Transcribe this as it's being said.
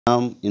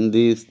In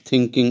this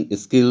thinking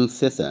skill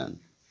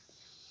session.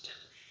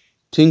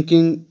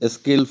 Thinking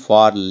skill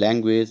for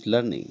language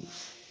learning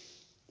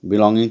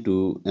belonging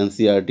to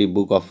NCERT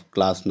book of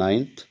class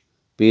 9th,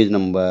 page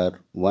number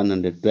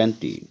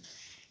 120.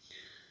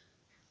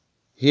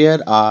 Here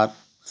are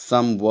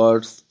some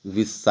words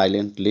with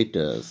silent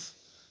letters.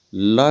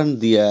 Learn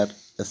their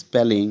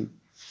spelling,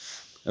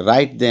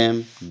 write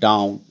them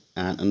down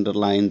and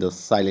underline the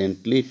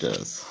silent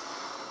letters.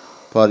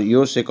 For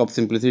your sake of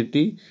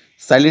simplicity,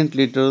 silent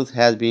letters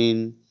has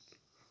been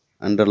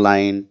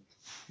underlined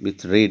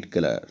with red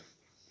color.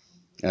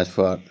 As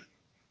for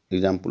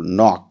example,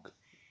 knock.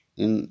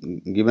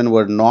 In given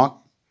word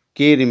knock,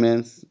 K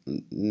remains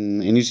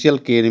initial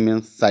K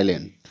remains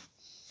silent,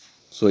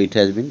 so it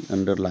has been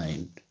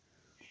underlined.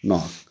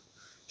 Knock.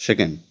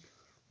 Second,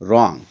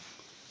 wrong.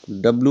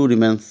 W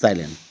remains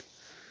silent.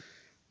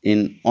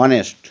 In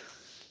honest,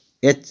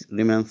 H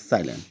remains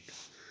silent.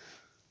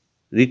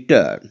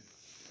 Return.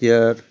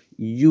 Here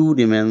U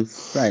remains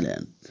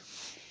silent.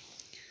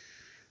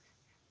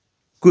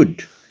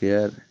 Good.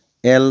 Here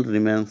L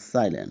remains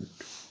silent.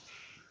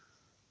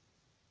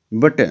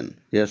 Button.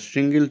 Here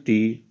single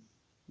T,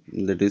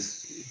 that is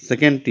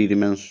second T,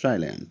 remains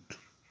silent.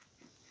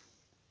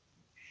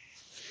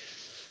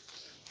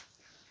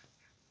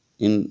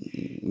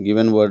 In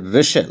given word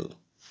Rachel,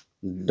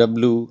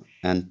 W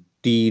and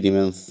T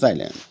remains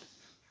silent,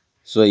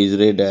 so is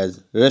read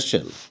as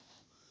Rachel.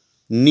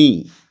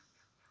 Knee.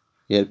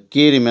 Here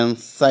K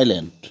remains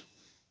silent.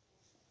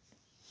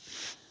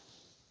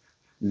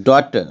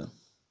 Daughter.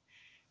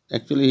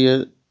 Actually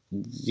here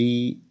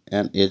G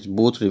and H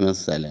both remain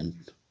silent,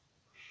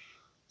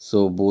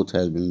 so both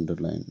has been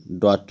underlined.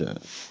 Daughter.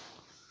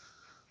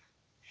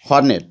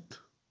 Hornet.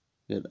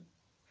 Here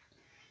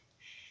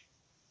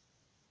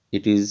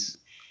it is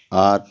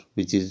R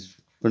which is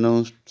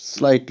pronounced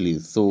slightly,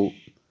 so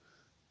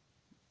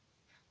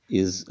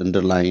is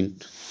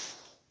underlined.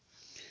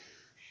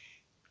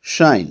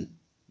 Shine.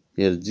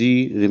 Here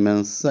G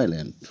remains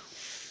silent.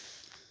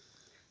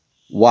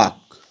 Walk.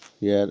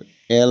 Here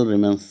L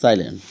remains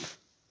silent.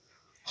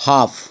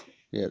 Half.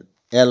 Here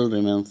L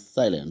remains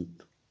silent.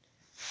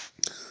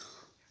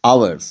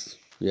 Hours.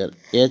 Here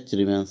H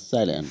remains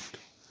silent.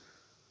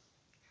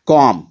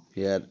 Calm.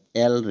 Here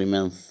L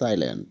remains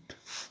silent.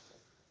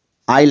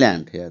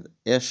 Island. Here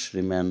S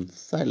remains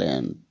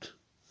silent.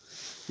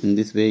 In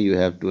this way you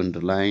have to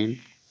underline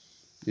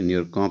in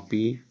your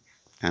copy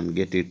and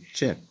get it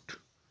checked.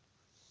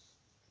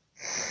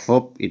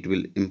 Hope it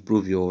will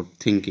improve your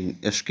thinking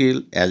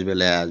skill as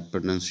well as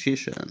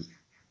pronunciation.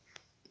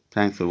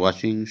 Thanks for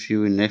watching. See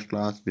you in next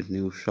class with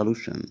new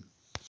solution.